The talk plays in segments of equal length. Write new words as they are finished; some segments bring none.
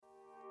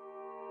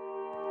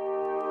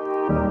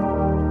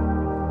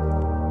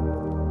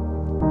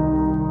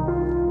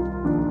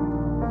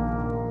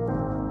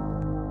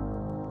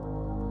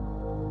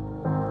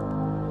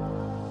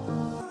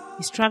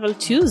It's Travel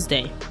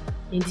Tuesday.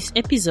 In this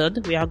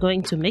episode, we are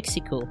going to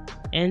Mexico,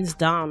 hands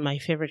down my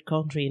favorite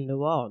country in the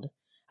world.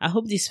 I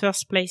hope this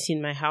first place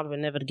in my heart will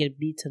never get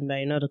beaten by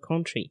another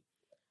country.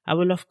 I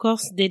will of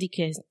course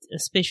dedicate a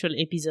special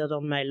episode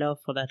on my love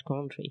for that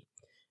country.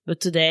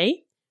 But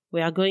today, we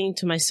are going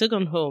to my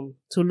second home,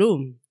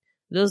 Tulum.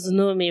 Those who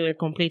know me will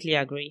completely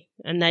agree.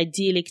 An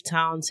idyllic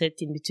town set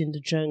in between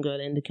the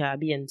jungle and the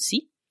Caribbean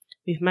Sea,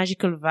 with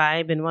magical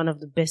vibe and one of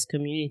the best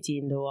community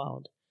in the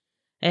world.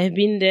 I've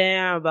been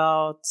there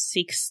about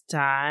 6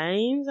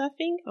 times, I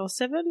think, or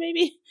 7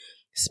 maybe.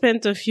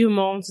 Spent a few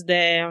months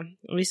there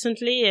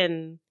recently,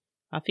 and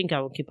I think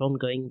I will keep on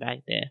going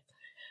back there.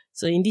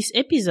 So in this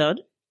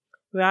episode,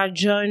 we are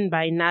joined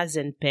by Naz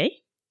and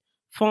Pei,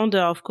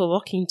 founder of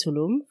CoWorking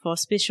Tulum, for a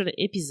special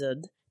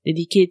episode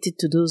dedicated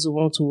to those who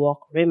want to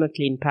work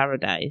remotely in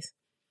paradise.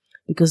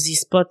 Because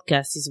this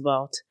podcast is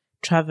about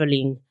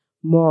traveling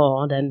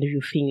more than you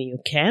think you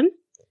can,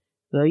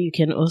 but you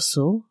can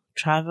also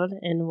travel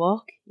and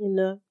work in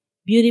a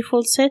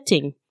beautiful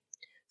setting.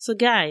 So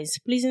guys,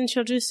 please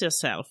introduce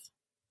yourself.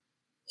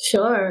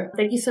 Sure.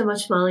 Thank you so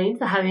much, Marlene,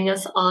 for having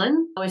us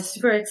on. We're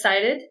super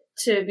excited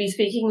to be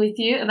speaking with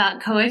you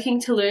about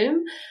CoWorking Tulum,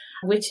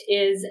 which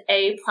is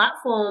a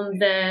platform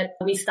that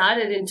we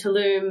started in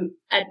Tulum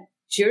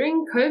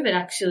during COVID,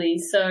 actually.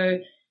 So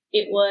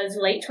it was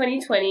late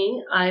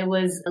 2020. I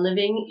was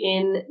living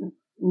in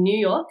New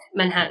York,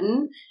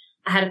 Manhattan.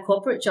 I had a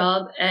corporate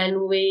job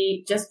and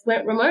we just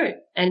went remote.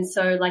 And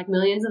so like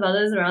millions of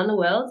others around the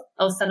world,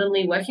 I was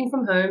suddenly working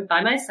from home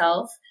by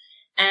myself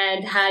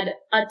and had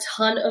a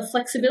ton of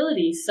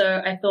flexibility.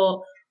 So I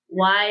thought,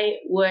 why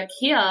work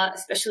here,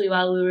 especially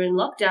while we were in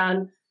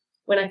lockdown,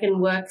 when I can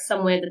work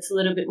somewhere that's a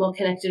little bit more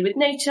connected with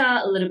nature,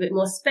 a little bit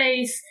more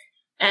space,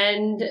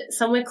 and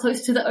somewhere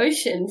close to the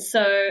ocean.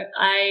 So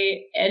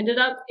I ended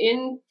up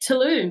in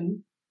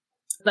Tulum.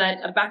 But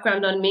a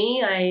background on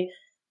me,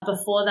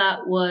 before that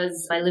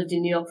I lived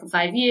in New York for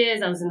 5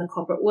 years. I was in the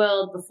corporate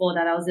world. Before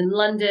that, I was in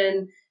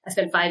London. I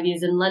spent 5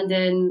 years in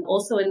London,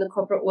 also in the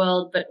corporate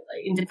world, but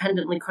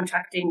independently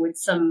contracting with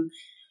some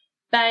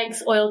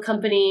banks, oil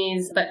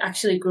companies, but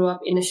actually grew up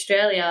in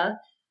Australia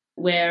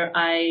where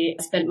I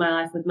spent my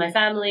life with my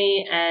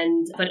family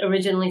but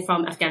originally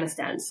from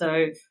Afghanistan.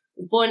 So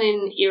born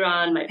in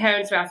Iran, my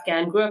parents were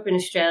Afghan, grew up in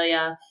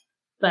Australia,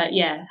 but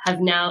yeah, have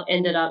now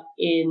ended up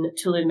in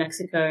Tulum,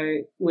 Mexico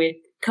with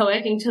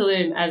CoWorking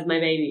Tulum as my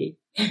baby.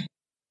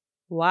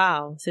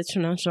 Wow, such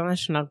an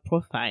international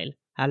profile.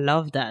 I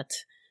love that.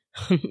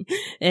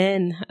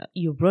 And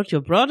you brought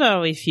your brother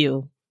with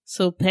you.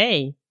 So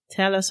Pei,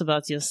 tell us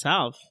about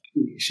yourself.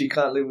 She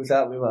can't live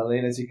without me,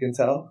 Marlene, as you can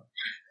tell.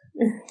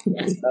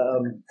 Yes.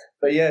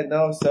 But yeah,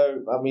 no,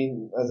 so, I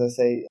mean, as I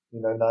say,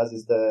 Naz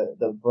is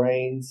the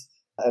brains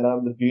and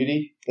I'm the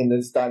beauty in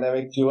this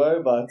dynamic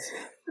duo, but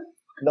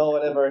no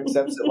one ever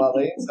accepts it,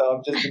 Marlene, so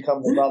I've just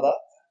become the brother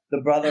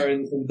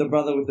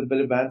with a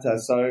bit of banter.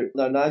 So,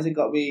 no, Naz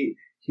got me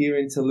here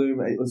in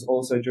Tulum. It was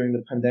also during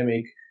the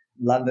pandemic.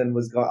 I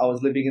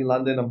was living in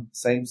London.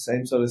 Same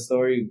sort of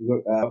story.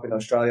 Up in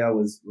Australia, I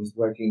was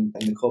working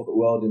in the corporate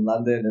world in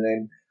London, and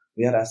then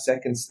we had our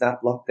second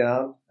snap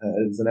lockdown.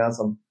 It was announced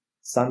on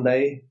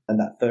Sunday, and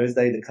that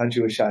Thursday the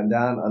country was shutting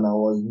down, and I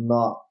was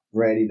not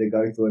ready to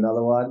go through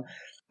another one.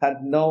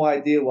 Had no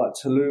idea what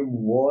Tulum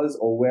was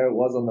or where it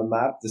was on the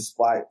map,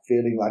 despite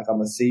feeling like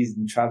I'm a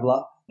seasoned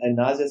traveler. And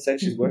Nadia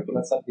said she's working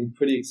on something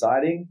pretty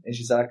exciting, and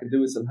she said I could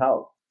do with some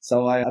help.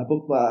 So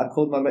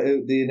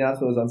the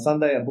announcement was on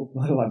Sunday. I booked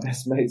one of my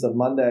best mates on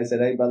Monday. I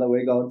said, hey, brother,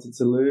 we're going to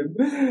Tulum.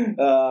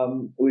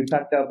 We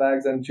packed our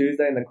bags on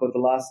Tuesday and I caught the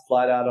last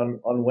flight out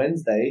on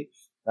Wednesday.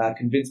 I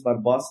convinced my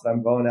boss that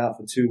I'm going out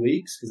for 2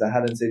 weeks because I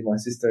hadn't seen my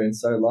sister in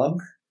so long.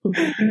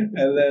 And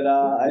then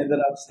I ended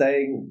up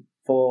staying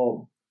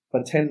for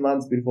 10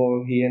 months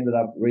before he ended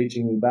up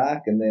reaching me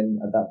back. And then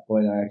at that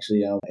point, I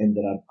actually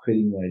ended up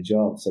quitting my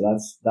job. So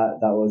that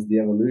was the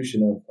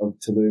evolution of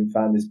Tulum.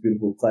 Found this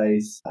beautiful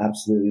place,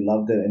 absolutely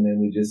loved it. And then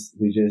we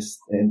just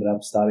ended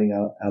up starting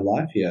our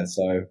life here.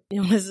 So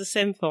it was the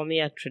same for me,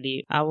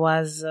 actually. I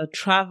was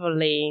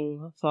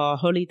traveling for a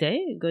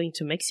holiday, going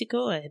to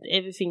Mexico. I had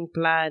everything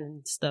planned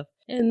and stuff.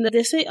 And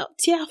they say,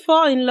 Tier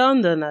 4 in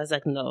London. I was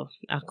like, no,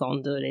 I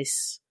can't do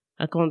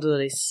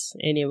this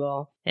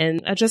anymore.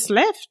 And I just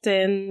left,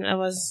 and I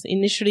was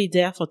initially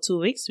there for 2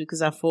 weeks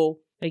because I thought,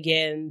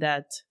 again,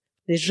 that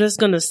they're just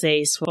going to say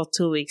it's for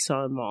 2 weeks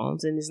or a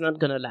month and it's not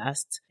going to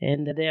last.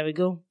 And there we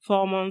go.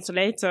 4 months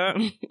later,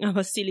 I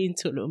was still in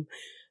Tulum.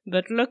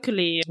 But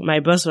luckily, my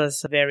boss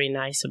was very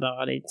nice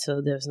about it,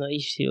 so there's no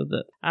issue.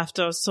 But at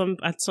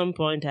some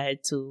point, I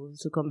had to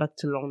come back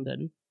to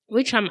London,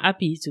 which I'm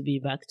happy to be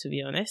back, to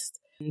be honest.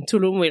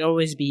 Tulum will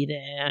always be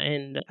there,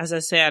 and as I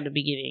said at the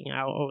beginning,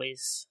 I'll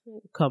always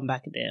come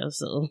back there.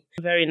 So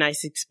very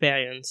nice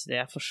experience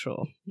there for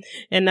sure.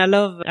 And I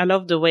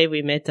love the way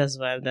we met as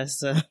well.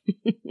 That's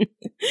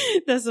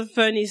that's a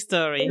funny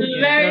story.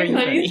 Very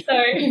funny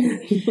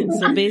story.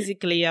 So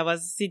basically, I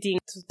was sitting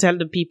to tell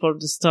the people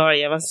the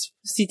story. I was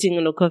sitting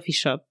in a coffee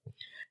shop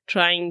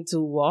trying to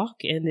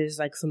walk, and there's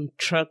like some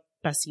truck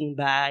passing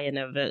by, and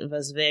I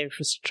was very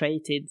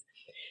frustrated.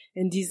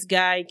 And this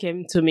guy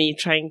came to me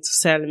trying to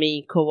sell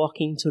me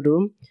CoWorking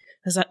Tulum.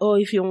 I was like, oh,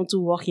 if you want to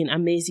work in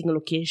amazing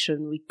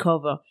location, we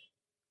cover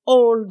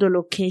all the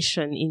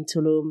location in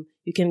Tulum.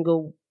 You can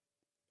go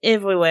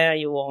everywhere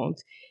you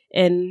want.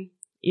 And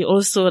he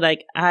also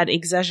had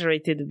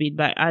exaggerated a bit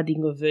by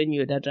adding a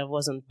venue that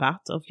wasn't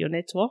part of your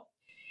network.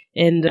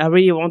 And I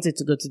really wanted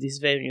to go to this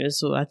venue.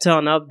 So I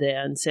turn up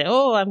there and say,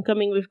 oh, I'm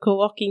coming with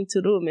CoWorking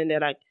Tulum. And they're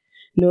like,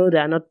 no,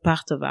 they're not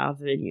part of our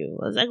venue.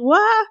 I was like,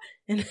 what?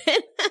 And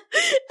then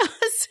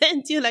I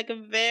sent you a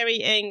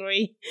very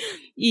angry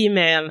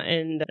email.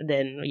 And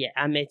then,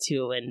 I met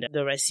you, and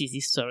the rest is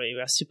history.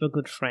 We're super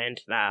good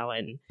friends now.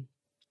 And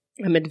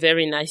I met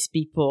very nice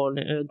people,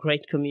 a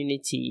great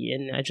community,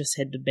 and I just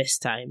had the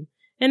best time.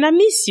 And I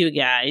miss you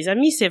guys. I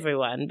miss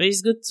everyone. But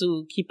it's good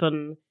to keep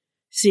on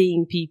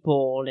seeing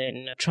people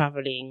and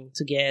traveling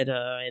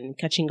together and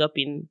catching up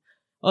in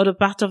other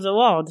parts of the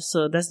world.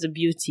 So that's the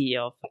beauty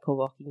of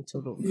CoWorking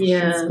Tulum.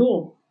 Yeah. That's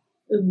cool.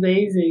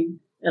 Amazing.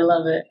 I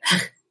love it.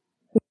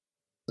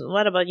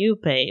 What about you,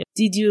 Pei?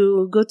 Did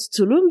you go to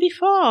Tulum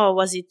before, or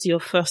was it your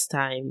first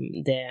time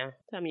there?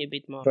 Tell me a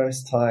bit more.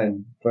 First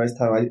time.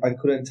 I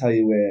couldn't tell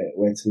you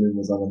where Tulum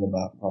was on the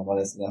map, if I'm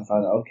honest. And I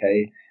found out,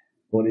 okay,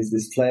 what is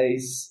this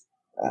place?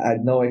 I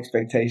had no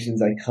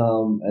expectations. I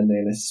come, and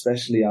then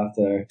especially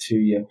after a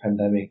 2-year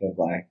pandemic of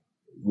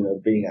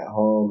being at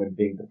home and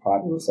being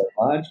deprived of so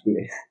much,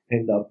 we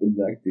end up in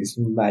this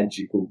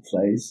magical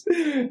place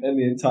in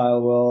the entire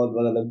world,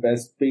 one of the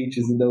best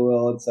beaches in the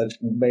world, such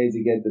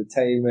amazing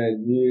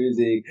entertainment,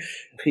 music,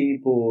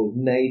 people,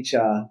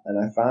 nature. And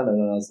I found it,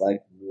 and I was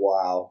like,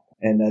 wow.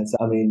 And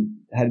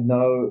had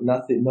no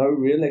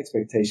real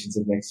expectations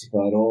of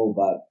Mexico at all.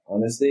 But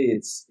honestly,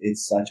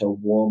 it's such a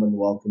warm and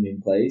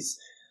welcoming place.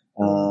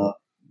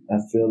 I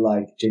feel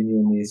like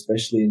genuinely,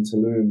 especially in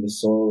Tulum, the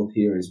soil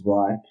here is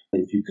ripe.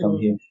 If you come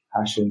here with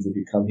passions, if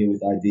you come here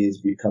with ideas,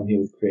 if you come here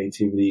with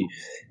creativity,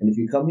 and if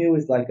you come here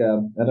with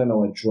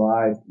a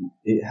drive,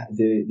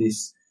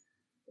 this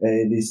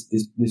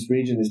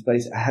region, this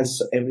place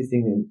has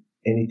everything and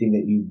anything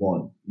that you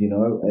want.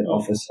 It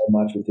offers so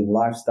much within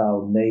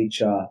lifestyle,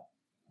 nature,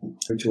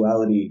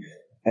 spirituality,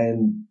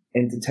 and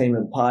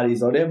entertainment,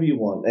 parties, whatever you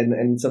want.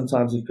 And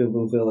sometimes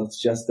people feel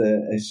it's just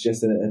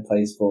a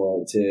place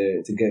to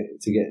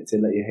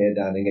let your hair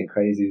down and get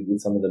crazy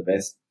with some of the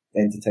best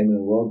entertainment in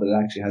the world, but it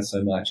actually has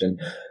so much.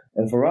 And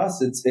for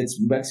us,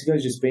 it's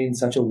Mexico's just been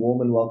such a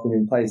warm and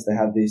welcoming place. They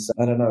have this,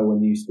 I don't know,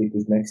 when you speak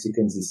with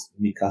Mexicans, this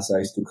mi casa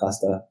es tu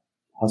casa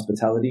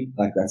hospitality.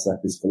 That's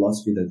this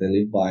philosophy that they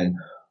live by. And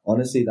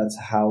honestly, that's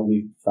how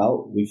we've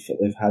felt.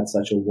 They've had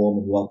such a warm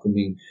and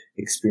welcoming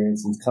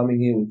experience since coming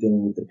here. We're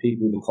dealing with the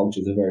people. The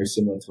cultures are very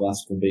similar to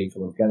us from being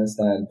from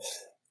Afghanistan.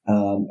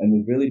 And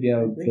we've really been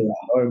able to feel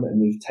at home, and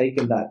we've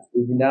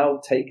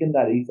now taken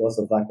that ethos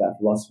of that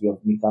philosophy of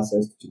mi casa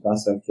es tu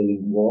casa,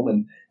 feeling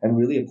warm, and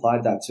really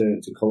applied that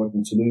to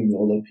CoWorking Tulum,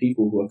 all the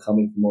people who are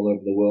coming from all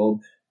over the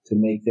world, to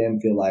make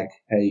them feel like,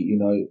 hey,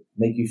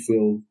 make you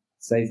feel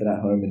safe and at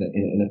home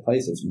in a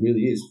place that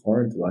really is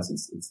foreign to us.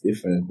 It's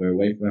different. We're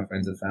away from our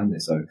friends and family.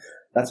 So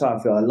that's how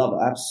I feel. I love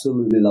it.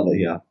 Absolutely love it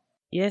here.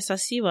 Yes, I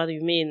see what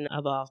you mean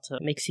about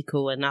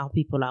Mexico and how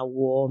people are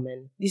warm.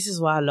 And this is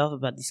what I love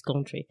about this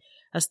country.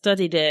 I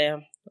studied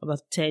there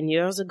about 10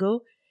 years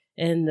ago,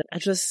 and I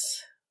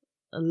just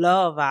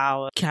love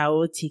how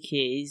chaotic it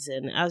is.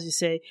 And as you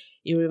say,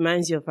 it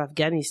reminds you of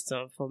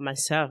Afghanistan. For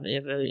myself,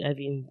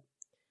 having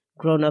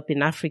grown up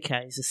in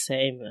Africa, is the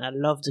same. I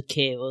love the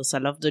chaos. I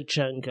love the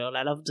jungle.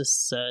 I love the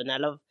sun. I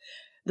love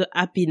the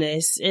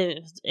happiness.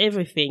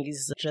 Everything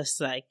is just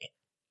they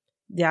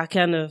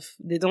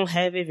don't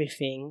have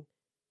everything,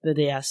 but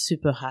they are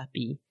super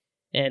happy.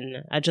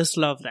 And I just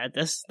love that.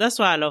 That's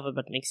what I love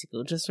about Mexico.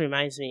 It just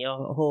reminds me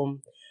of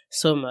home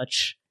so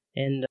much.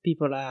 And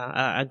people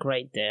are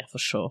great there for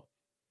sure.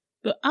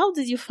 But how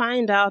did you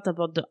find out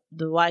about the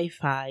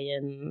Wi-Fi?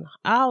 And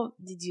how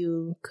did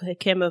you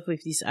came up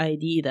with this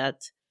idea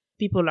that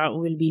people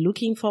will be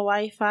looking for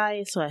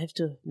Wi-Fi? So I have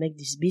to make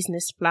this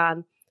business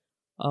plan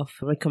of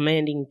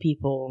recommending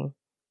people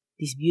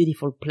these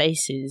beautiful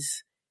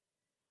places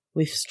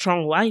with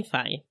strong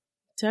Wi-Fi.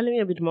 Tell me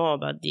a bit more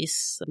about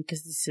this,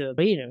 because this is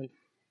brilliant.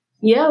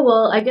 Yeah,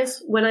 well, I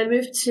guess when I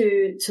moved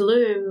to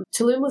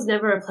Tulum was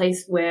never a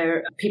place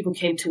where people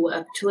came to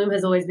work. Tulum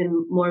has always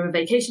been more of a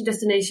vacation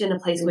destination, a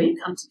place where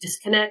you come to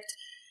disconnect.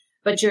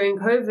 But during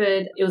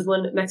COVID,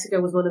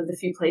 Mexico was one of the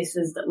few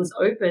places that was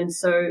open.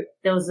 So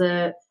there was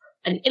an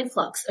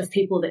influx of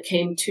people that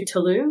came to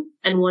Tulum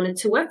and wanted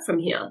to work from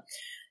here.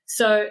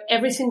 So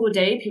every single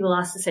day, people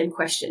ask the same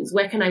questions.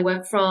 Where can I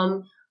work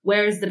from?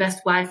 Where is the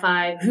best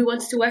Wi-Fi? Who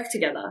wants to work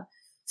together?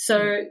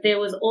 So there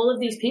was all of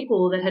these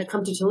people that had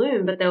come to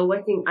Tulum, but they were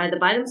working either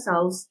by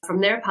themselves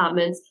from their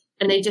apartments,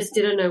 and they just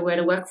didn't know where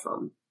to work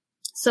from.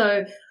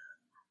 So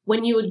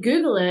when you would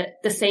Google it,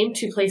 the same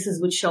two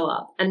places would show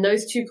up. And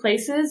those two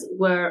places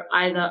were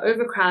either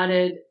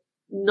overcrowded,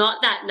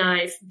 not that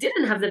nice,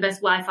 didn't have the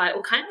best Wi-Fi,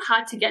 or kind of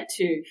hard to get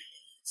to.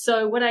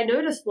 So what I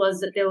noticed was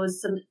that there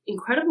was some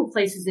incredible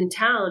places in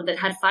town that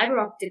had fiber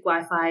optic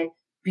Wi-Fi,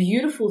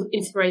 beautiful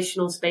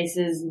inspirational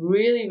spaces,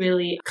 really,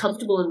 really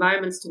comfortable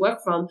environments to work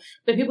from,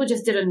 but people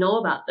just didn't know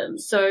about them.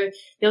 So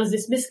there was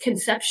this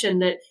misconception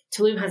that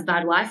Tulum has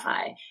bad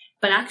Wi-Fi,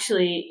 but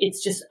actually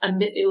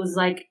it was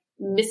like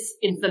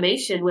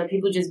misinformation where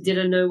people just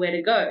didn't know where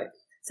to go.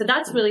 So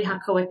that's really how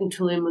CoWorking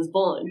Tulum was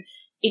born.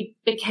 It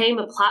became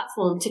a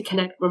platform to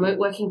connect remote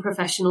working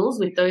professionals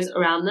with those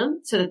around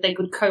them so that they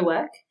could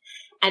co-work.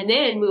 And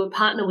then we would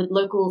partner with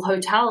local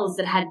hotels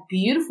that had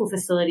beautiful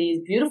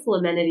facilities, beautiful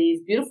amenities,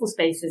 beautiful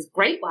spaces,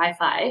 great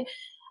Wi-Fi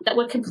that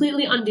were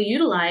completely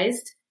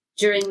underutilized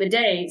during the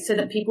day so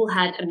that people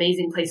had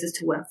amazing places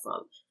to work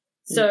from.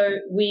 So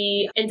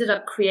we ended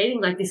up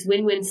creating like this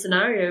win-win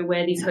scenario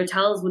where these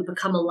hotels would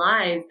become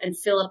alive and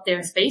fill up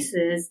their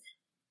spaces.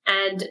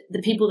 And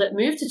the people that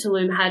moved to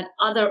Tulum had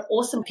other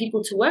awesome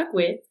people to work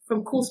with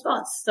from cool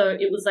spots. So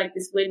it was like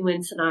this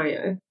win-win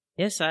scenario.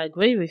 Yes, I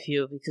agree with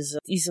you because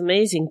it's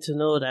amazing to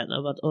know that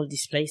about all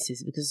these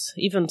places because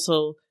even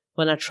so,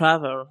 when I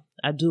travel,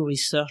 I do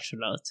research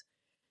a lot.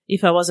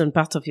 If I wasn't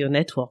part of your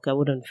network, I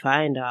wouldn't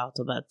find out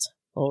about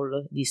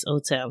all these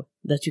hotels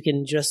that you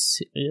can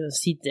just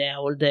sit there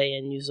all day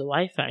and use the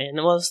Wi-Fi. And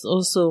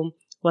also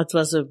what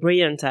was a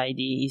brilliant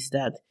idea is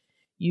that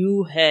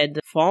you had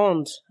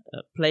found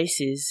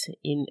places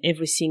in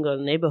every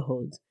single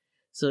neighborhood.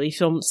 So if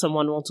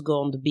someone wants to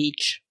go on the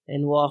beach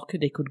and walk,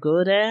 they could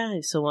go there.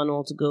 If someone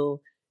wants to go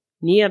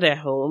near their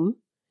home,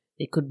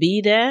 they could be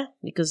there.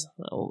 Because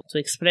to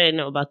explain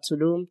about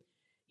Tulum,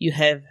 you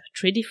have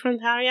 3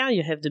 different areas.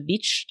 You have the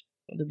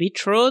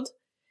beach road.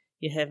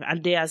 You have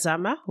Aldea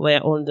Zama,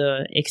 where all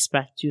the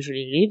expats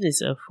usually live.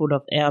 It's full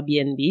of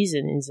Airbnbs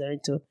and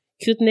it's a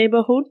cute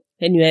neighborhood.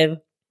 And you have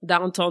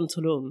downtown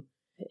Tulum.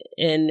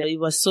 And it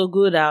was so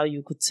good how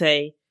you could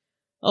say,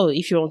 oh,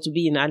 if you want to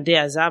be in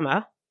Aldea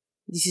Zama,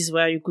 this is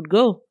where you could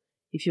go.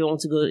 If you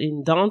want to go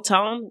in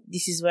downtown,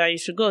 this is where you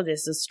should go.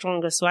 There's the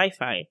strongest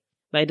Wi-Fi.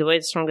 By the way,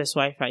 the strongest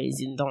Wi-Fi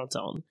is in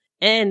downtown.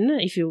 And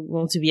if you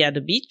want to be at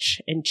the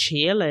beach and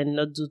chill and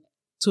not do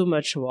too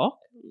much work,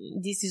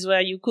 this is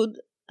where you could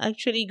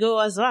actually go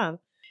as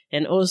well.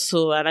 And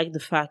also, I like the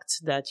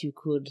fact that you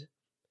could,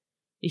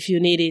 if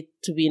you needed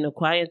to be in a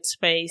quiet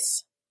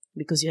space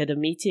because you had a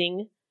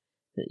meeting,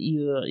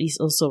 it's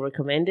also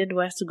recommended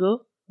where to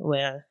go,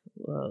 where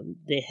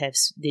they have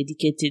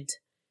dedicated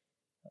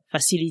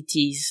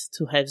facilities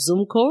to have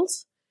Zoom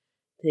calls.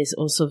 There's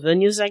also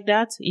venues like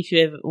that. If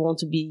you want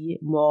to be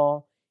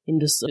more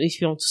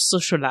if you want to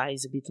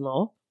socialize a bit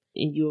more,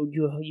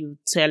 you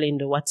tell in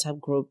the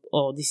WhatsApp group,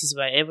 oh, this is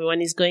where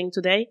everyone is going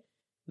today,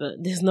 but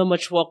there's not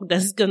much work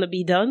that's gonna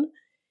be done.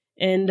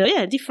 And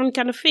different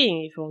kind of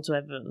thing. If you want to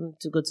have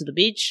to go to the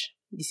beach,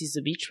 this is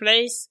the beach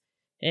place.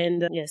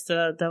 And yes,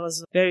 that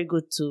was very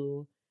good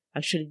to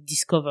actually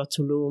discover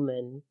Tulum.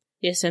 And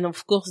yes, and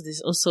of course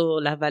there's also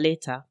La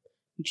Valeta,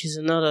 which is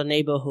another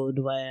neighborhood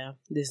where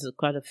there's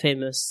quite a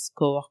famous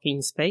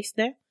co-working space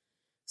there.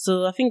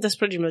 So I think that's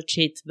pretty much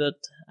it. But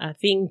I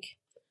think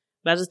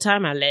by the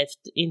time I left,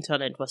 the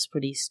internet was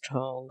pretty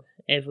strong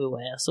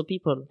everywhere. So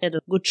people had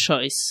a good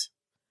choice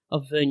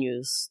of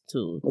venues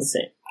to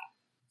see.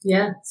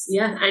 Yeah.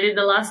 And in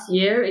the last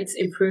year, it's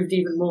improved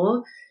even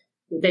more.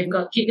 They've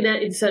got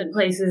GigaNet in certain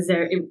places.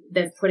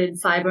 They've put in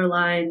fiber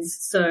lines.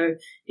 So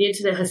the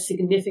internet has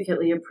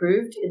significantly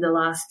improved in the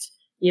last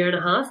year and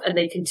a half, and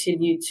they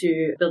continue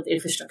to build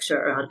infrastructure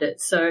around it.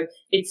 So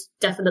it's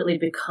definitely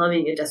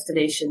becoming a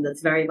destination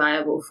that's very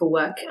viable for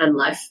work and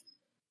life.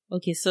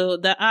 Okay, so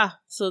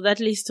that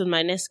leads to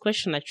my next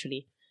question,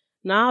 actually.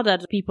 Now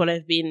that people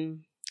have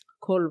been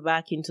called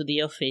back into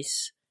the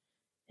office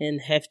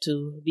and have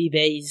to be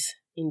based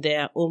in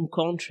their home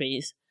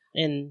countries,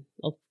 and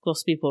of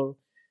course people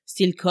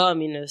still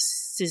come in a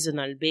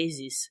seasonal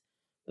basis,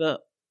 but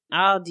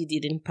how did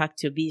it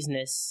impact your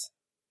business?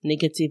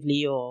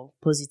 Negatively or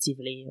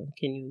positively?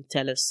 Can you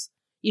tell us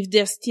if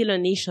there's still a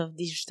niche of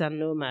digital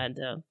nomad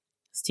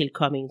still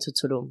coming to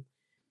Tulum?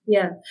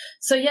 Yeah.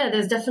 So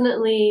there's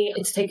definitely,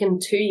 it's taken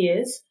 2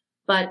 years,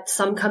 but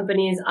some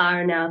companies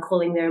are now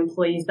calling their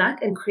employees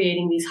back and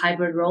creating these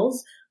hybrid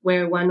roles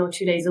where 1 or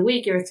 2 days a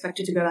week you're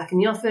expected to go back in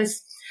the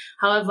office.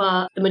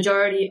 However, the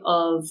majority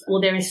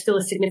there is still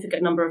a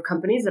significant number of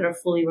companies that are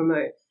fully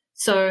remote.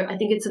 So I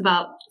think it's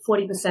about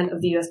 40%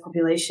 of the US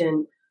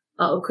population,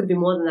 or it could be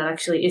more than that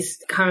actually,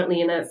 is currently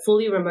in a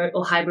fully remote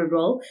or hybrid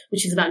role,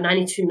 which is about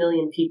 92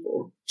 million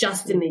people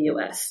just in the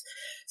US.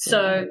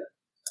 So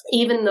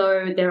even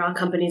though there are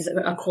companies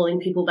that are calling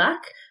people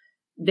back,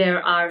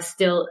 there's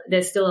still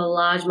a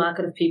large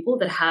market of people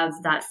that have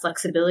that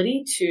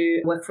flexibility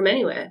to work from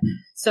anywhere.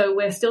 So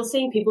we're still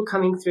seeing people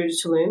coming through to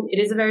Tulum.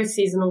 It is a very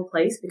seasonal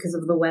place because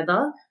of the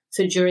weather.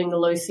 So during the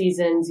low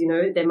seasons,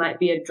 there might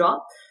be a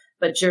drop,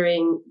 but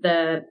during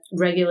the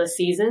regular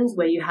seasons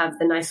where you have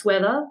the nice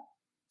weather,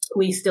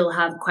 we still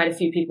have quite a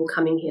few people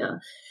coming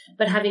here.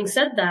 But having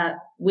said that,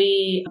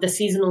 the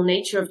seasonal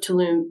nature of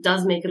Tulum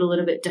does make it a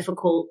little bit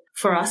difficult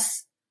for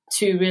us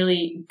to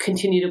really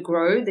continue to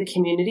grow the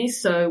community.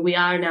 So we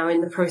are now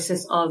in the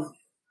process of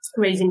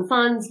raising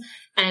funds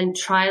and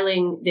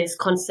trialing this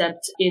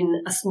concept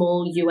in a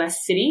small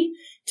US city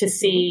to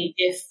see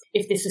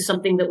if this is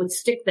something that would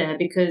stick there,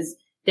 because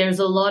there's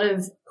a lot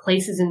of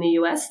places in the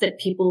US that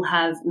people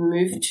have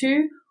moved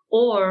to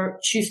or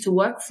choose to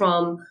work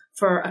from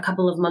for a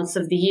couple of months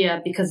of the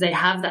year because they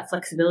have that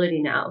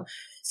flexibility now.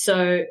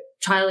 So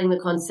trialing the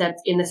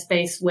concept in a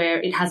space where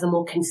it has a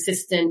more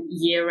consistent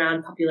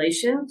year-round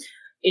population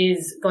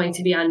is going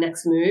to be our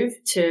next move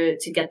to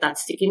get that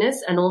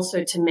stickiness, and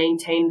also to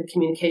maintain the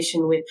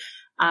communication with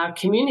our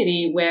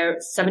community where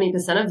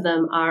 70% of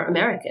them are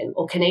American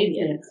or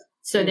Canadian.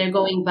 So they're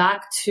going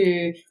back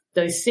to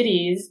those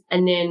cities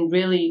and then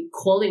really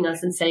calling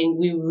us and saying,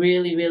 we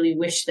really, really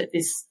wish that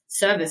this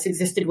service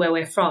existed where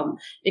we're from,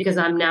 because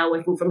I'm now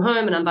working from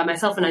home and I'm by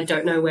myself and I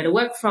don't know where to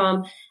work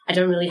from. I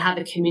don't really have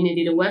a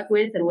community to work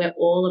with. And we're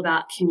all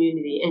about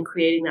community and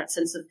creating that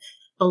sense of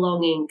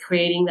belonging,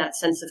 creating that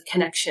sense of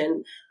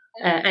connection.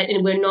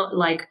 And we're not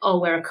like, oh,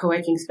 we're a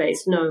co-working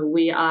space. No,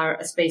 we are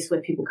a space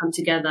where people come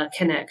together,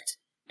 connect,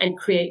 and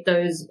create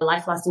those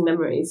life-lasting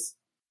memories.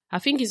 I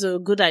think it's a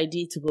good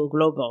idea to go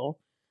global.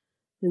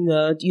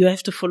 You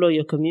have to follow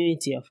your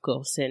community, of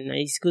course, and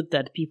it's good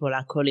that people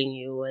are calling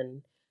you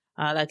and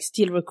are like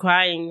still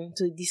requiring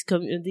to this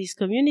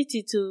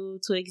community to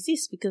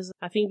exist, because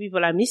I think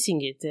people are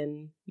missing it,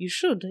 and you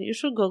should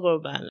go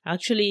global.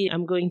 Actually,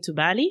 I'm going to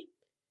Bali.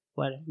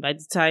 Well, by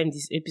the time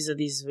this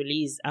episode is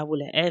released, I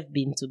will have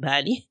been to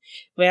Bali,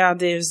 where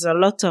there's a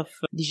lot of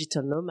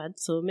digital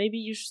nomads. So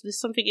maybe there's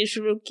something you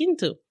should look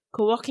into.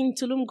 CoWorking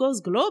Tulum goes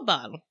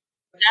global.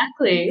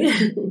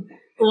 Exactly.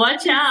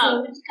 Watch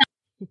out.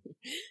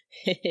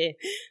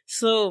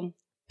 So,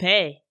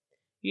 Pei,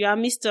 you are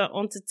Mr.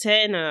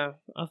 Entertainer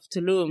of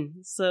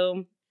Tulum.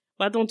 So,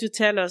 why don't you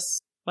tell us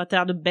what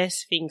are the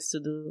best things to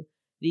do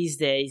these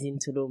days in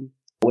Tulum?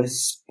 We're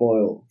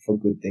spoiled for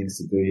good things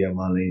to do here,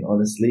 Marlene.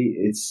 Honestly,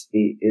 it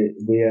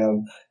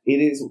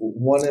is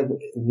one of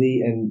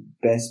the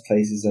best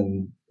places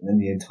in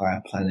the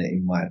entire planet,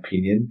 in my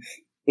opinion.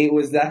 It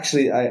was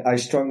actually, I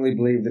strongly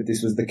believe that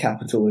this was the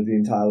capital of the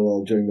entire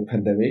world during the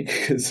pandemic,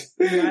 because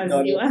not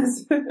only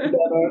was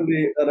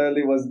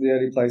the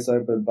only place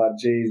open, but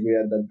geez, we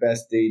had the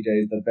best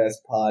DJs, the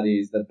best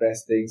parties, the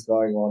best things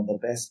going on, the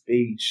best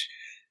beach.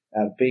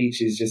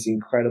 Beach is just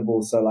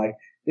incredible. So like,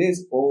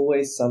 there's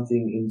always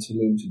something in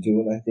Tulum to do,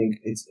 and I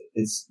think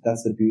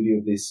that's the beauty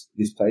of this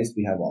place.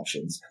 We have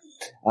options.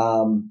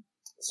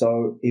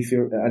 So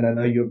and I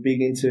know you're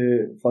big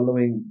into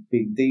following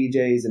big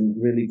DJs and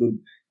really good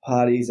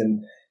parties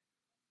and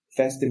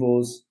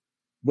festivals,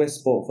 we're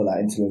sport for that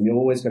in Tulum. You're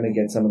always going to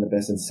get some of the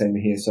best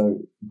entertainment here. So,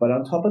 but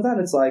on top of that,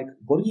 it's like,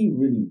 what do you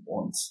really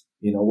want?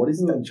 You know, what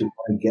is it that you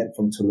want to get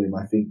from Tulum?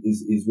 I think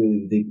is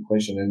really the deeper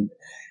question. And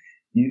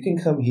you can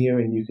come here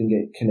and you can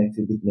get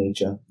connected with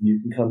nature.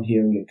 You can come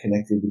here and get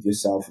connected with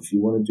yourself. If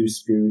you want to do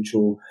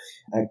spiritual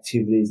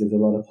activities, there's a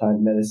lot of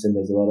plant medicine.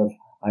 There's a lot of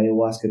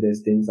ayahuasca.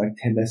 There's things like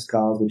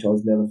temescals, which I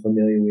was never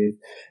familiar with.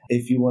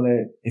 If you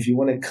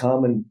want to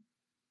come and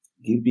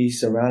be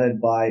surrounded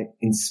by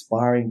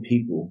inspiring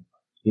people,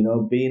 you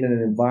know, being in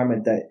an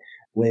environment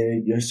where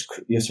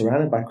you're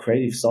surrounded by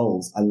creative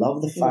souls. I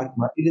love the fact,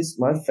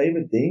 my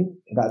favorite thing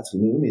about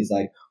Tulum is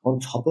like,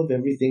 on top of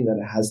everything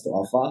that it has to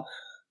offer,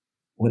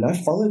 when I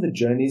follow the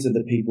journeys of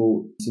the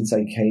people since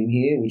I came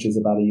here, which is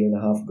about 1.5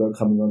 years ago,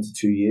 coming on to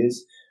 2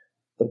 years,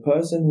 the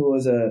person who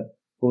was a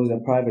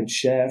private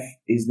chef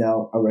is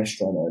now a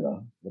restaurant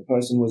owner. The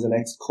person who was an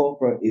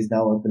ex-corporate is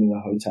now opening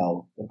a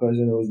hotel. The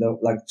person who was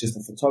just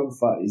a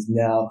photographer is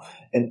now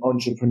an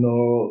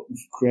entrepreneur,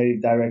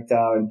 creative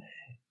director. And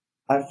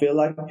I feel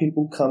like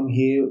people come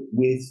here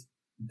with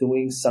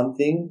doing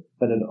something,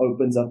 but it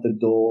opens up the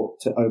door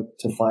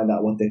to find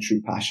out what their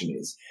true passion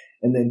is.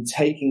 And then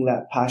taking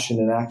that passion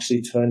and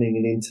actually turning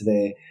it into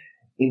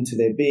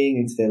their being,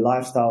 into their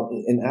lifestyle,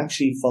 and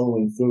actually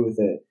following through with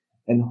it.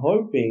 And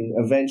hoping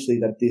eventually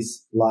that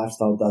this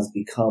lifestyle does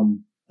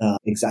become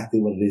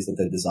exactly what it is that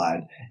they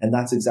desired. And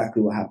that's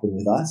exactly what happened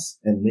with us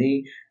and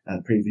me,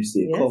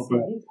 previously at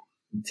corporate,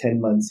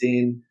 10 months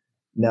in.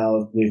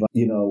 Now we've,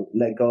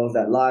 let go of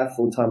that life,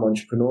 full-time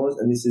entrepreneurs.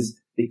 And this is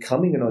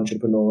becoming an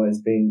entrepreneur has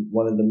been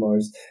one of the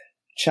most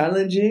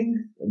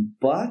challenging,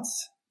 but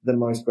the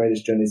most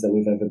greatest journeys that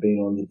we've ever been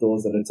on. The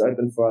doors that it's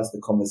opened for us,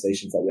 the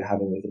conversations that we're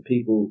having with the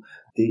people,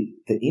 the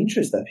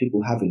interest that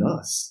people have in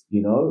us.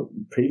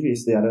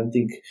 Previously, I don't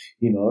think,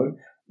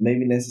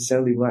 maybe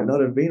necessarily might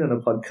not have been on a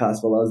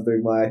podcast while I was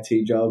doing my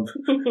IT job.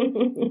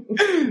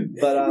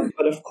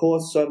 But of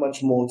course, so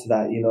much more to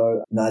that.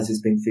 Naz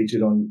has been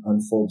featured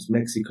on Forbes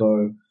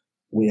Mexico.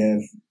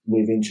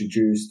 We've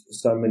introduced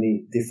so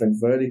many different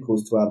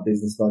verticals to our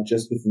business, not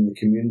just within the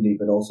community,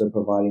 but also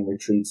providing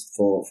retreats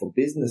for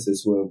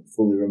businesses who are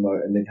fully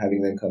remote, and then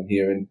having them come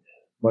here. And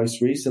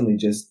most recently,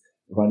 just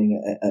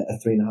running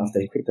a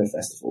 3.5-day crypto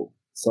festival.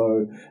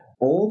 So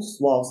all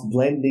whilst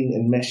blending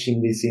and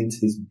meshing this into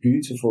this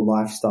beautiful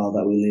lifestyle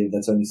that we live,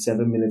 that's only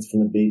 7 minutes from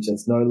the beach.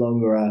 That's no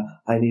longer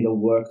I need to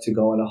work to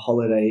go on a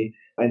holiday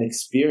and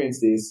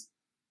experience this.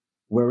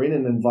 we're in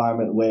an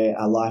environment where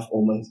our life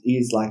almost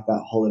is like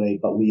that holiday,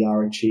 but we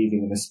are achieving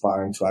and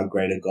aspiring to our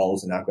greater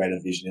goals and our greater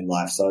vision in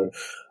life. So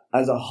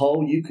as a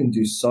whole, you can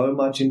do so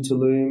much in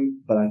Tulum,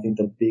 but I think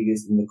the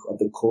biggest and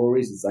the core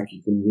is like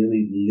you can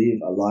really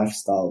live a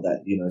lifestyle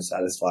that, you know,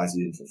 satisfies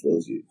you and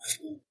fulfills you.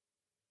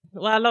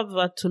 Well, I love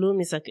what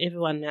Tulum is like.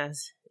 Everyone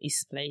has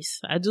his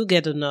place. I do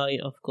get annoyed,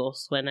 of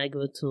course, when I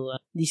go to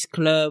this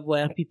club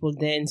where people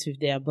dance with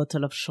their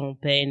bottle of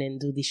champagne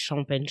and do this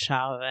champagne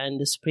shower and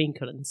the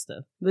sprinkle and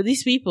stuff. But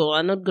these people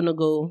are not going to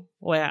go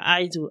where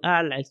I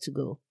like to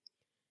go.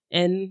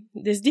 And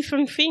there's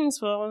different things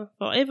for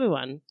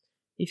everyone.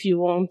 If you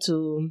want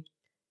to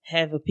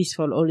have a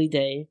peaceful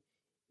holiday,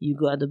 you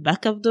go at the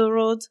back of the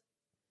road.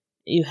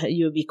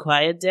 You'll be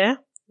quiet there.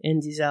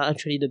 And these are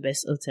actually the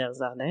best hotels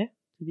out there,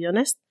 to be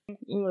honest.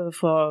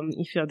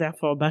 If you're there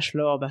for a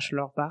bachelor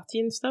party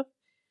and stuff,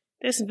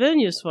 there's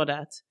venues for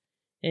that.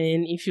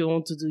 And if you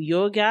want to do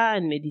yoga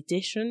and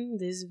meditation,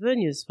 there's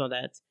venues for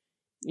that.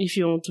 If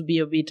you want to be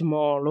a bit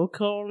more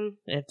local,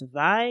 have the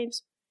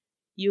vibes,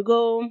 you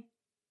go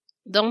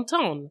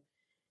downtown.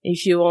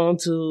 If you want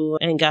to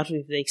hang out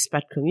with the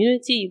expat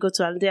community, you go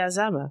to Aldea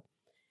Zama.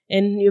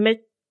 And you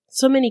make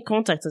so many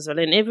contacts as well,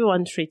 and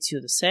everyone treats you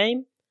the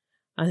same.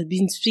 I've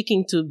been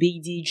speaking to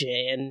big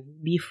DJ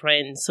and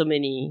befriend so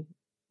many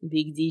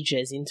big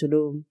DJs in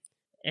Tulum.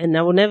 And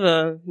I will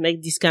never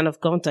make this kind of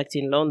contact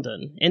in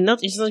London. And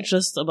it's not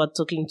just about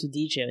talking to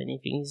DJ or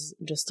anything. It's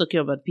just talking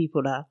about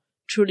people that are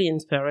truly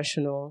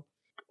inspirational,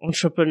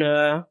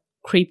 entrepreneur,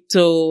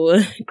 crypto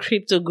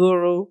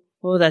guru,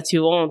 all that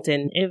you want.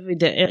 And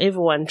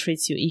everyone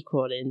treats you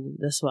equal. And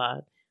that's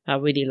what I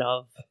really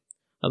love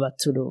about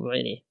Tulum,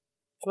 really.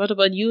 What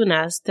about you,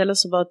 Naz? Tell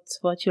us about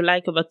what you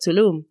like about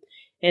Tulum.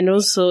 And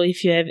also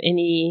if you have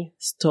any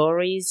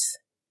stories,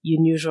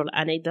 unusual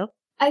anecdote.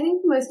 I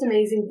think the most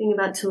amazing thing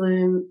about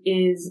Tulum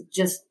is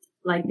just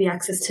like the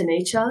access to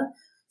nature.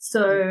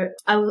 So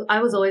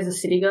I was always a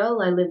city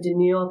girl. I lived in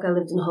New York. I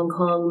lived in Hong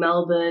Kong,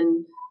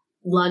 Melbourne,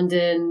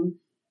 London.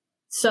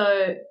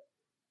 So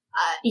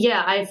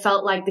I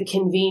felt like the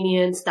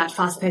convenience, that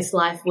fast-paced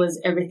life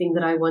was everything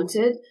that I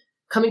wanted.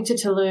 Coming to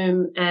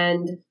Tulum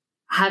and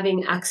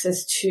having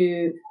access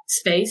to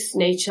space,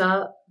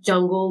 nature,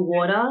 jungle,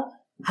 water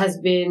has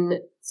been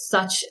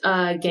such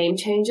a game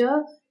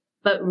changer.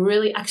 But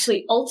really,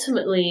 actually,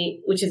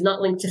 ultimately, which is not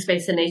linked to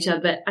space and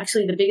nature, but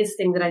actually the biggest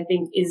thing that I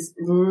think is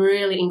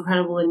really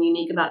incredible and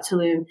unique about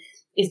Tulum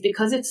is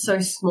because it's so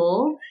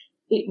small,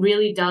 it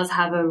really does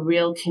have a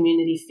real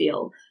community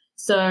feel.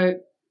 So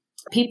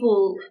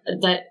people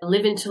that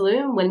live in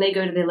Tulum, when they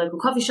go to their local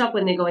coffee shop,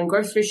 when they're going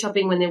grocery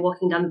shopping, when they're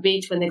walking down the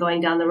beach, when they're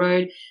going down the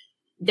road,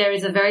 there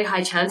is a very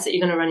high chance that you're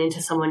going to run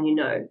into someone you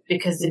know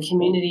because the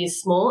community is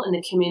small and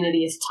the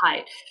community is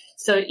tight.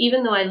 So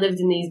even though I lived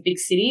in these big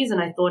cities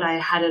and I thought I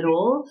had it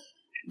all,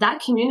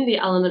 that community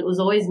element was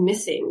always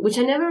missing, which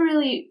I never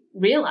really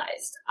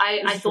realized.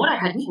 I thought I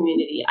had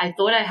community. I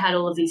thought I had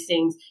all of these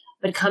things,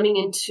 but coming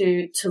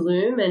into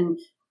Tulum and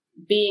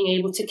being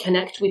able to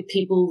connect with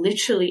people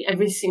literally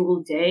every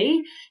single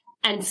day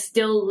and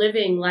still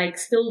living, like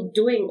still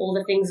doing all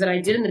the things that I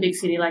did in the big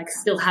city, like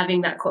still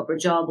having that corporate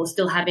job or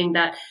still having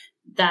that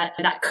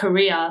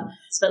career,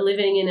 but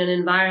living in an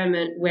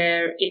environment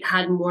where it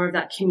had more of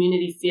that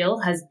community feel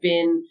has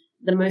been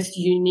the most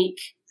unique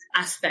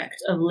aspect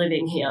of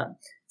living here.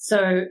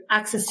 So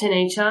access to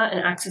nature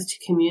and access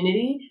to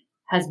community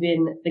has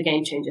been the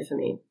game changer for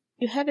me.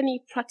 Do you have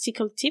any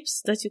practical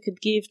tips that you could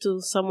give to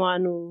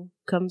someone who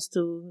comes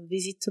to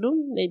visit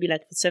Tulum, maybe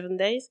like for 7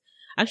 days?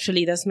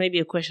 Actually, that's maybe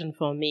a question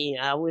for me.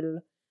 I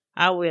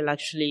will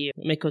actually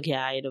make a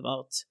guide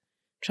about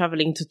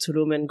traveling to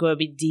Tulum and go a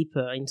bit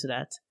deeper into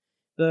that.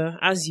 But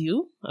as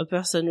a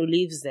person who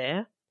lives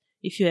there,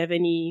 if you have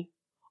any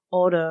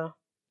other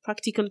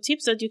practical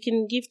tips that you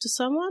can give to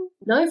someone?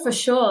 No, for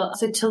sure.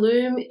 So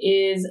Tulum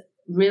is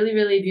really,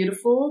 really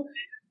beautiful.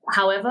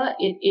 However,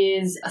 it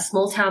is a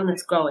small town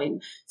that's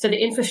growing. So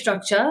the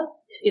infrastructure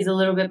is a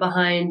little bit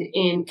behind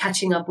in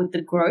catching up with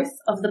the growth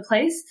of the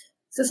place.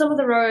 So some of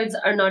the roads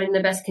are not in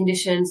the best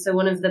condition. So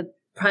one of the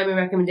primary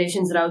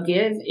recommendations that I'll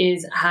give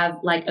is have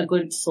like a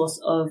good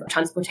source of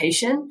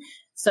transportation.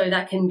 So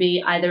that can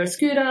be either a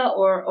scooter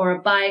or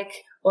a bike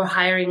or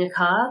hiring a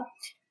car.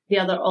 The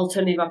other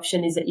alternative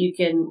option is that you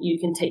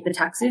can take the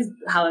taxis.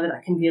 However,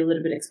 that can be a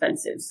little bit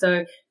expensive.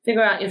 So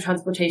figure out your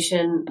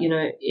transportation,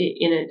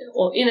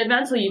 in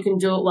advance, or you can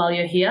do it while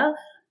you're here.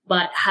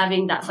 But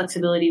having that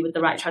flexibility with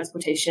the right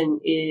transportation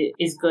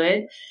is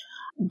good.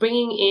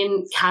 Bringing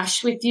in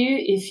cash with you,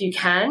 if you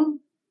can,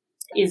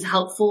 is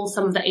helpful.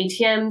 Some of the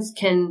ATMs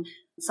can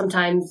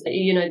sometimes, the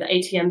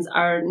ATMs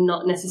are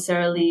not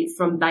necessarily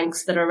from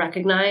banks that are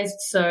recognized.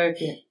 So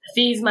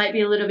fees might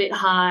be a little bit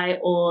high,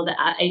 or the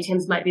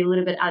ATMs might be a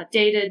little bit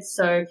outdated.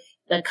 So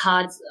the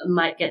cards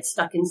might get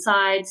stuck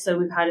inside. So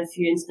we've had a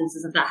few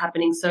instances of that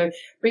happening. So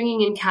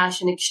bringing in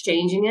cash and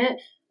exchanging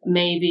it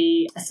may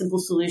be a simple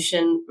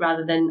solution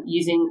rather than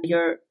using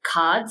your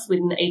cards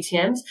within the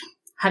ATMs.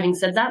 Having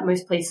said that,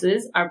 most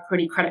places are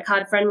pretty credit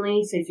card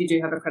friendly. So if you do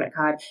have a credit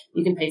card,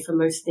 you can pay for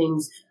most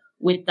things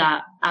with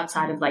that,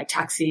 outside of like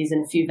taxis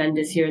and a few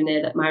vendors here and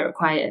there that might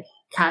require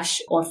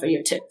cash, or for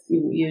your tip,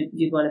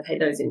 you'd want to pay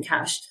those in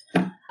cash.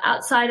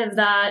 Outside of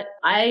that,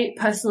 I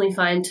personally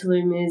find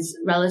Tulum is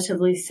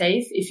relatively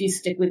safe if you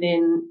stick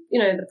within,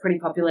 the pretty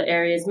popular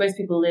areas. Most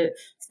people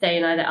stay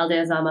in either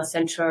Aldea Zama,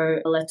 Centro,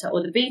 Aleta,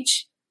 or the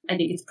beach. I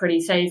think it's pretty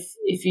safe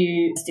if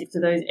you stick to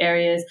those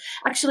areas.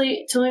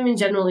 Actually, Tulum in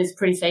general is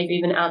pretty safe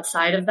even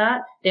outside of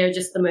that. They're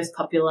just the most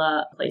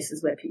popular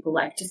places where people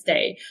like to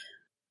stay.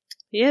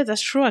 Yeah,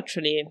 that's true,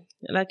 actually.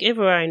 Like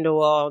everywhere in the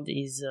world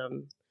is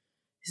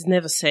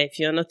never safe.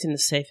 You're not in a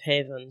safe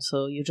haven,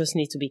 so you just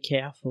need to be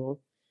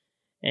careful.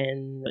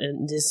 And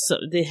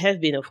there have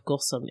been, of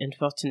course, some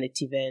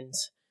unfortunate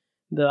events,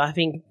 but I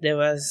think there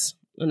was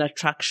an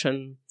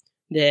attraction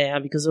there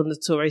because all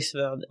the tourists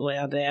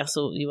were there,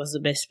 so it was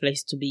the best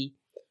place to be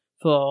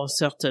for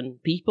certain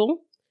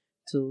people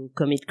to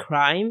commit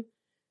crime.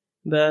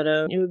 But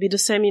it will be the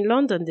same in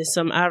London. There's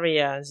some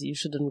areas you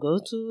shouldn't go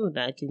to,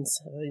 like in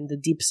the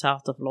deep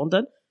south of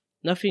London.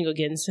 Nothing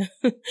against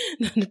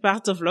the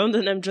part of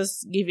London. I'm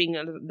just giving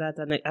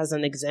that as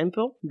an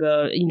example.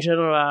 But in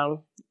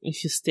general,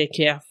 if you stay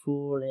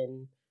careful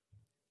and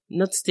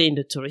not stay in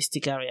the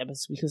touristic area, but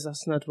because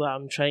that's not what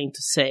I'm trying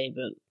to say,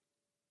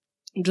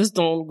 but just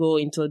don't go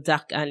into a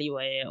dark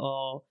alleyway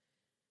or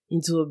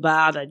into a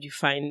bar that you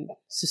find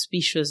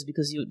suspicious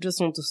because you just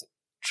want to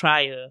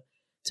try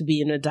to be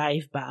in a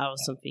dive bar or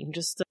something.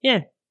 Just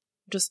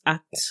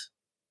act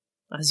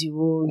as you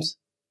would,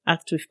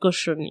 act with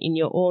caution in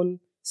your own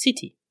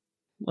city.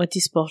 What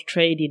is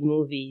portrayed in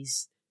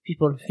movies,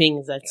 people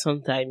think that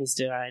sometimes is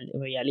the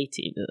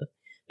reality, but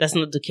that's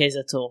not the case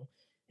at all.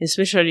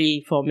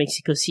 Especially for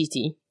Mexico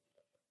City.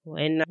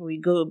 When we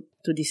go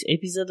to this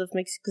episode of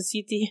Mexico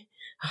City,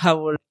 I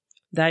will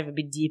dive a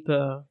bit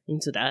deeper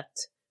into that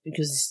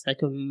because it's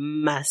like a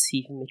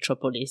massive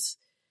metropolis.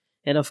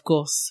 And of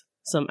course,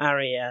 some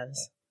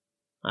areas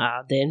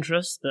are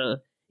dangerous,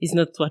 but it's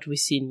not what we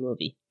see in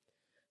movie.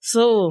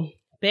 So,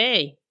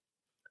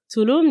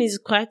 Tulum is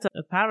quite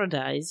a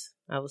paradise,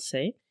 I would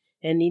say,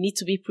 and it needs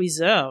to be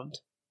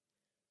preserved.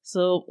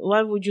 So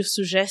what would you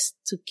suggest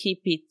to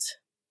keep it,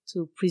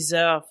 to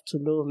preserve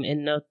Tulum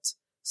and not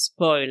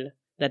spoil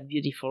that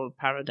beautiful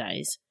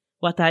paradise?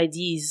 What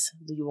ideas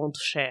do you want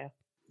to share?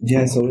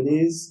 Yeah, so it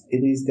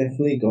is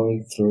definitely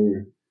going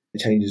through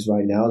changes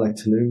right now. Like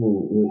Tulum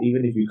will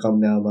even if you come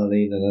now,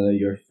 Marlene, and I know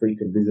you're a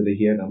frequent visitor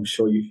here, and I'm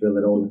sure you feel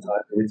it all the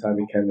time. Every time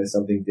you come, there's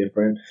something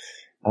different.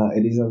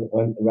 It is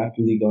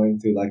rapidly going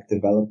through like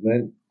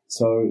development.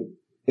 So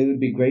it would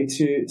be great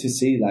to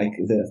see like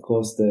the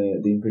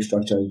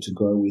infrastructure to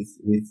grow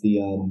with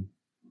the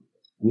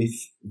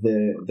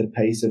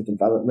pace of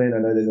development. I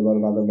know there's a lot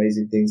of other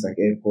amazing things like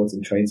airports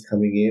and trains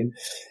coming in,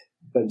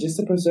 but just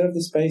to preserve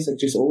the space, like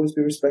just always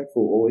be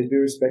respectful,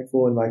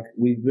 and like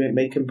we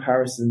make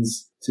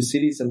comparisons to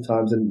cities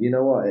sometimes, and you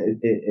know what,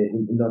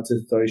 not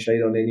to throw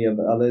shade on any of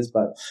the others,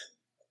 but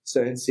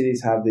certain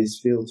cities have this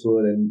feel to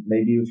it, and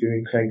maybe if you're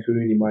in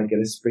Cancun, you might get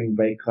a spring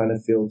break kind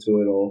of feel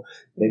to it, or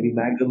maybe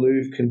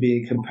Magaluf can be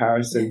in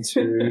comparison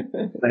to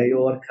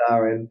Mallorca,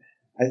 and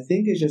I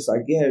think it's just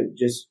like,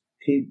 just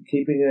keeping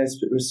it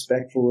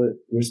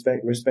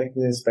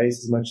respecting the space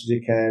as much as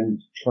you can,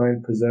 try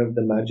and preserve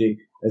the magic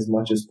as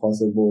much as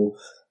possible.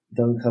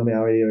 Don't come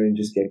out here and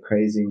just get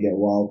crazy and get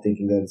wild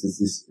thinking that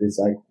it's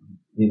like,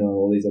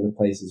 all these other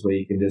places where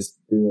you can just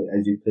do it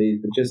as you please,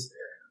 but just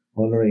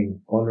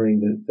honoring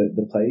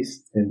the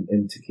place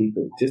and to keep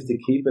it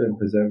and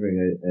preserving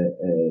it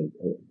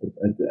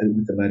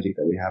with the magic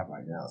that we have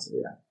right now. So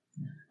yeah,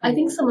 I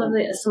think some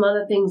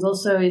other things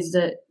also is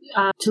that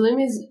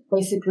Tulum is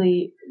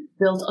basically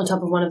built on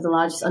top of one of the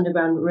largest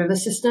underground river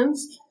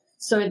systems.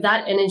 So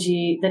that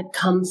energy that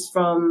comes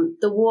from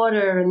the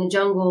water and the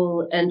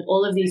jungle and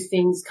all of these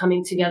things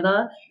coming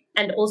together,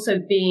 and also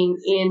being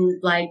in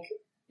like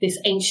this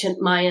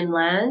ancient Mayan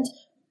land,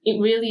 it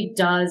really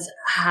does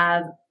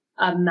have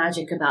a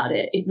magic about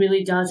it. It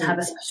really does have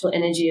a special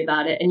energy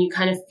about it, and you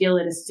kind of feel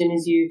it as soon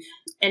as you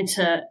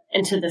enter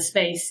the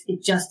space.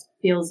 It just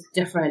feels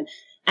different.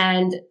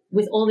 And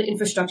with all the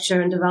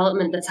infrastructure and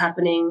development that's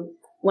happening,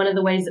 one of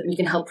the ways that we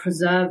can help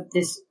preserve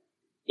this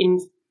in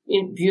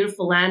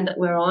beautiful land that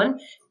we're on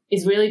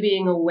is really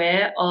being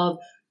aware of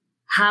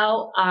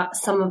how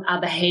some of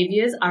our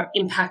behaviors are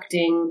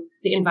impacting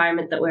the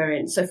environment that we're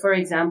in. So, for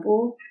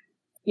example,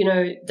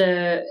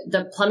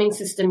 the plumbing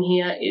system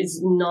here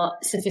is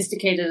not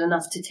sophisticated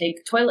enough to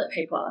take toilet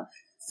paper.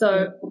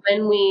 So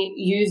when we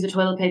use the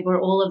toilet paper,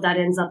 all of that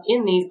ends up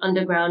in these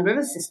underground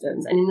river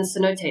systems and in the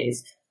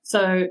cenotes.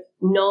 So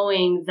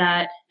knowing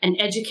that and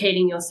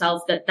educating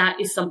yourself that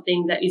is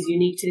something that is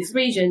unique to this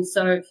region.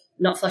 So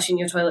not flushing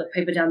your toilet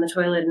paper down the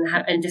toilet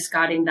and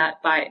discarding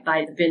that by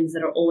the bins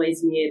that are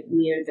always near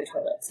the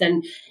toilets,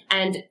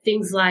 and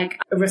things like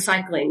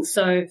recycling.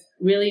 So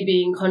really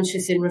being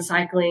conscious in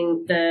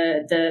recycling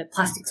the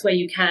plastics where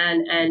you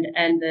can and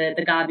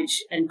the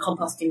garbage, and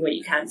composting where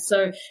you can.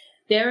 So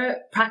there are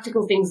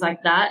practical things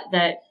like that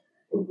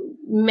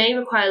may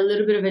require a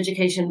little bit of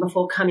education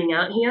before coming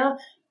out here.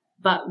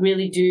 but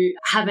really do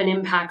have an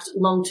impact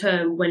long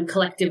term when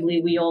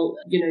collectively we all,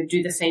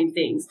 do the same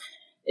things.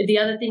 The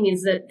other thing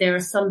is that there are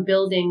some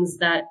buildings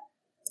that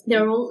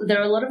there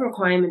are a lot of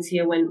requirements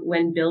here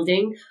when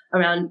building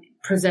around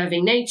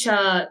preserving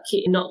nature,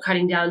 not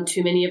cutting down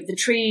too many of the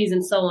trees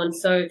and so on.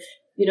 So,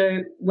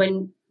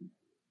 when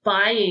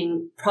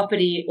buying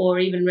property or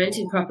even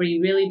renting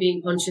property, really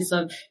being conscious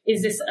of,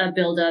 is this a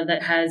builder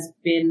that has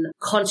been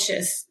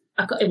conscious?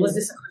 Was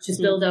this a conscious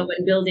builder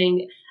when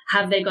building?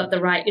 Have they got the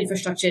right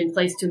infrastructure in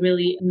place to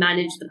really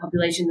manage the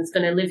population that's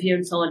going to live here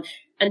and so on?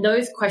 And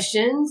those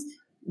questions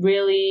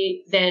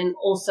really then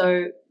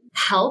also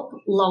help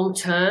long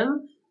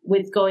term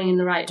with going in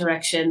the right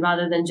direction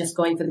rather than just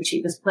going for the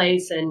cheapest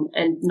place and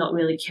not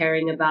really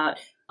caring about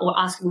or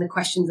asking the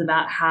questions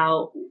about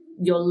how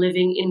your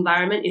living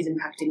environment is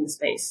impacting the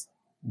space.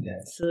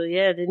 Yeah. So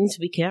yeah, they need to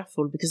be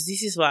careful because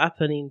this is what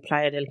happened in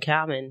Playa del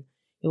Carmen.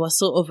 It was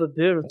so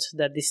overbuilt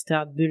that they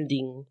start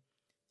building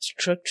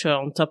structure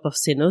on top of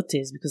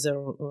cenotes because they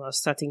were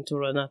starting to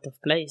run out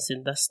of place,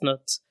 and that's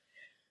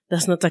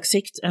not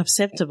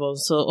acceptable.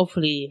 So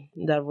hopefully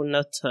that will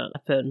not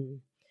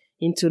happen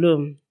in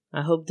Tulum.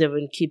 I hope they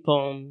will keep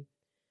on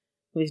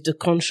with the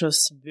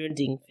conscious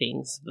building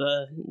things,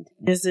 but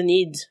there's a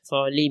need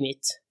for a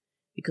limit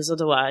because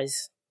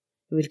otherwise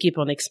we will keep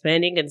on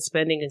expanding and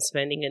spending and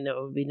spending, and there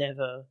will be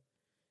never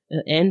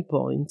an end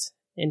point,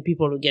 and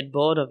people will get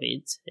bored of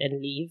it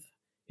and leave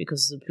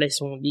because the place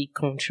won't be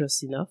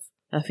conscious enough.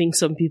 I think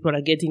some people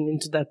are getting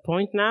into that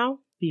point now.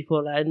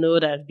 People I know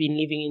that have been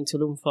living in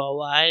Tulum for a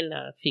while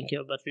are thinking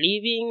about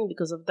leaving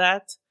because of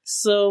that.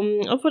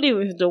 So hopefully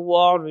with the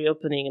world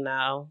reopening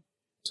now,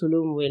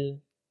 Tulum will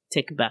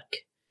take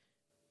back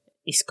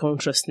its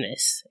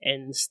consciousness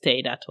and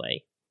stay that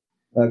way.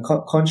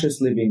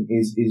 Conscious living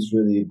is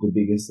really the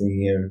biggest thing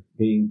here.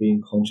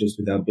 Being conscious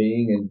with our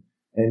being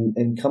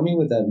and coming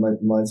with that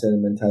mindset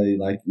and mentality,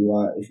 like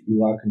if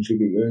you are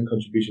contributing your own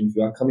contribution, if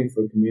you are coming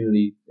for a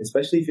community,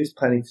 especially if you're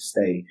planning to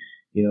stay,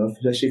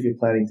 especially if you're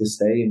planning to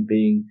stay and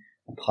being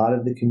a part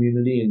of the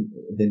community and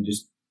then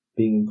just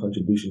being in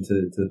contribution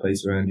to the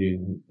place around you,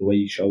 and the way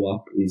you show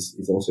up is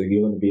also,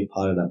 you're going to be a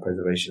part of that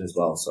preservation as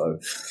well. So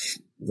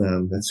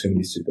that's going to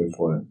be super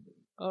important.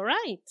 All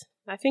right.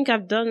 I think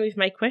I've done with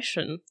my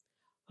question.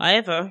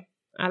 However,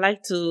 I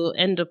like to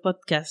end the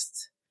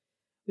podcast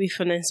with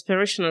an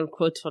inspirational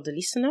quote for the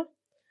listener.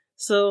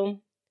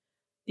 So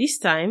this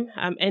time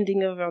I'm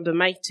handing over the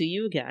mic to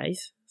you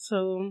guys.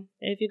 So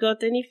have you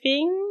got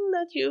anything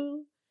that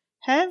you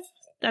have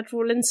that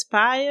will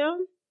inspire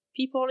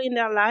people in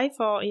their life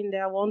or in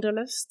their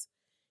wanderlust?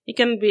 It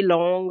can be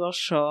long or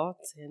short,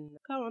 and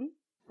come on.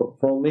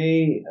 For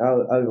me,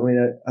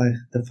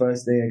 the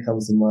first thing that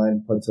comes to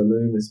mind for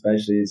Tulum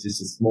especially is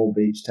just a small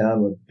beach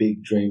town where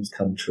big dreams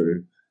come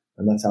true.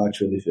 And that's how I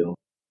truly feel.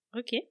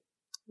 Okay.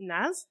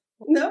 Naz?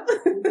 No.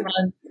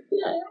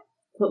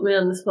 Put me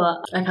on the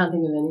spot. I can't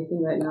think of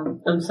anything right now.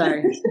 I'm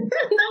sorry.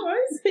 No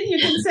worries. You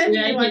can send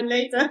me one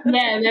later.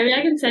 Yeah, maybe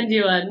I can send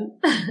you one.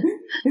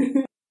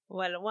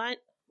 Well, while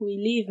we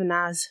leave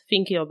Naz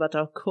thinking about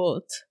our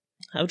quote,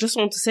 I just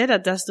want to say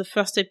that that's the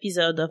first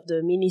episode of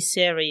the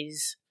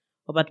mini-series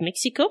about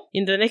Mexico.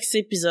 In the next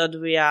episode,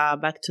 we are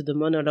back to the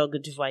monologue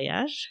du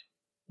voyage.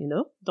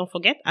 Don't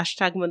forget,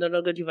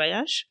 #monologue du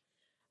voyage.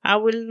 I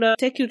will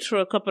take you through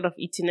a couple of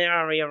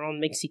itinerary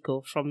around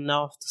Mexico from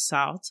north to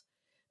south.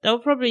 That will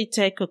probably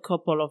take a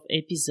couple of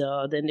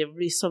episodes, and there will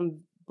be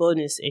some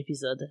bonus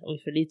episode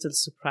with a little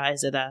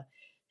surprise that I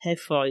have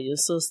for you.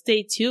 So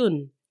stay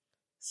tuned.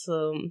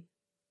 So,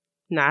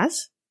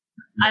 Naz?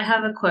 I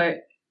have a quote.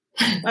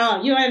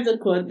 Oh, you have the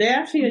quote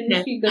there?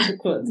 You got the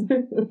quote.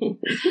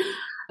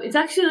 It's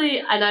actually,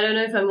 and I don't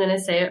know if I'm going to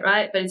say it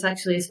right, but it's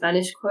actually a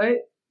Spanish quote.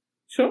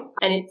 Sure.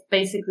 And it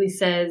basically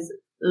says,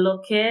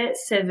 lo que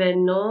se ve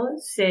no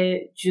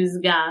se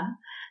juzga.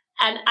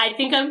 And I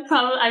think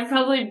I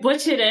probably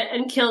butchered it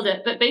and killed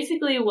it. But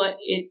basically what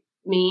it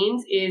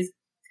means is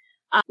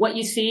what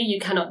you see, you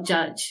cannot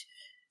judge.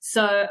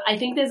 So I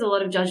think there's a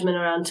lot of judgment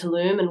around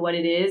Tulum and what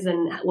it is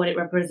and what it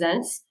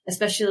represents,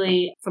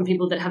 especially from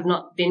people that have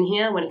not been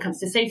here when it comes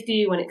to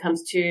safety, when it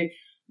comes to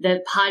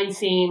the party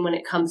scene, when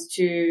it comes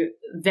to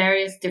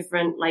various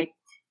different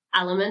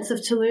elements of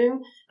Tulum.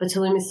 But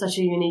Tulum is such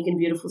a unique and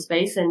beautiful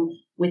space, and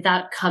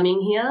without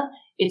coming here,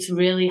 it's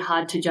really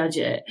hard to judge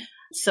it.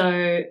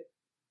 So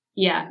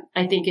yeah,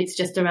 I think it's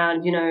just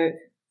around,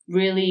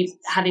 really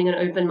having an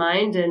open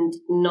mind and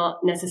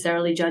not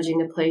necessarily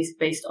judging a place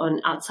based on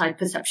outside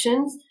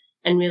perceptions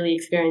and really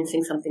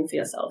experiencing something for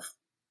yourself.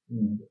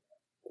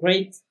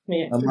 Great.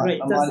 Yeah,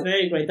 great. That's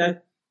very great.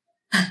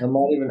 I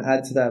might even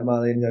add to that,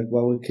 Marlene,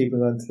 while we're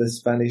keeping on to the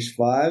Spanish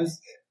vibes,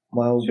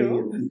 mine will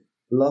be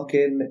lo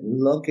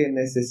que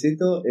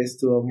necesito es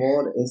tu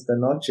amor esta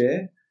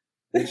noche,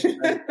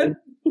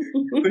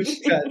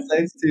 which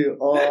translates to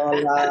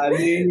Hola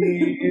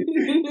Lili.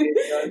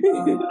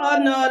 Oh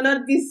no,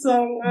 not this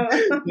song.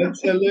 The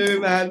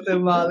Tulum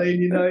anthem, Marlene,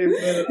 you've heard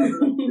it.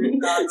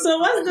 So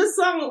what's the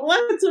song?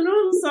 What's the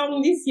Tulum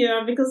song this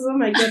year? Because oh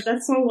my god,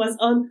 that song was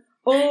on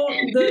all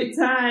the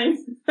time.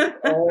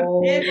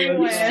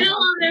 Everywhere. Still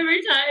on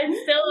every time.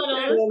 Still on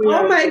all the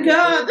Oh my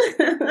God.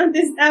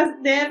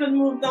 They haven't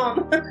moved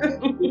on.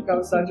 It's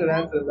become such an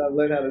answer that I've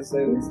learned how to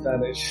say it in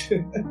Spanish.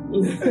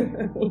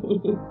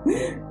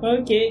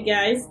 Okay,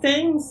 guys.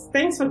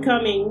 Thanks for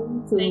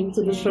coming to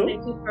the show.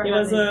 Thank you for It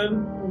was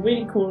having me.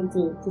 really cool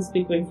to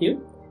speak with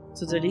you.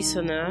 To the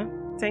listener,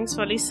 thanks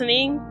for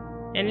listening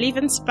and live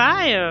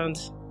inspired.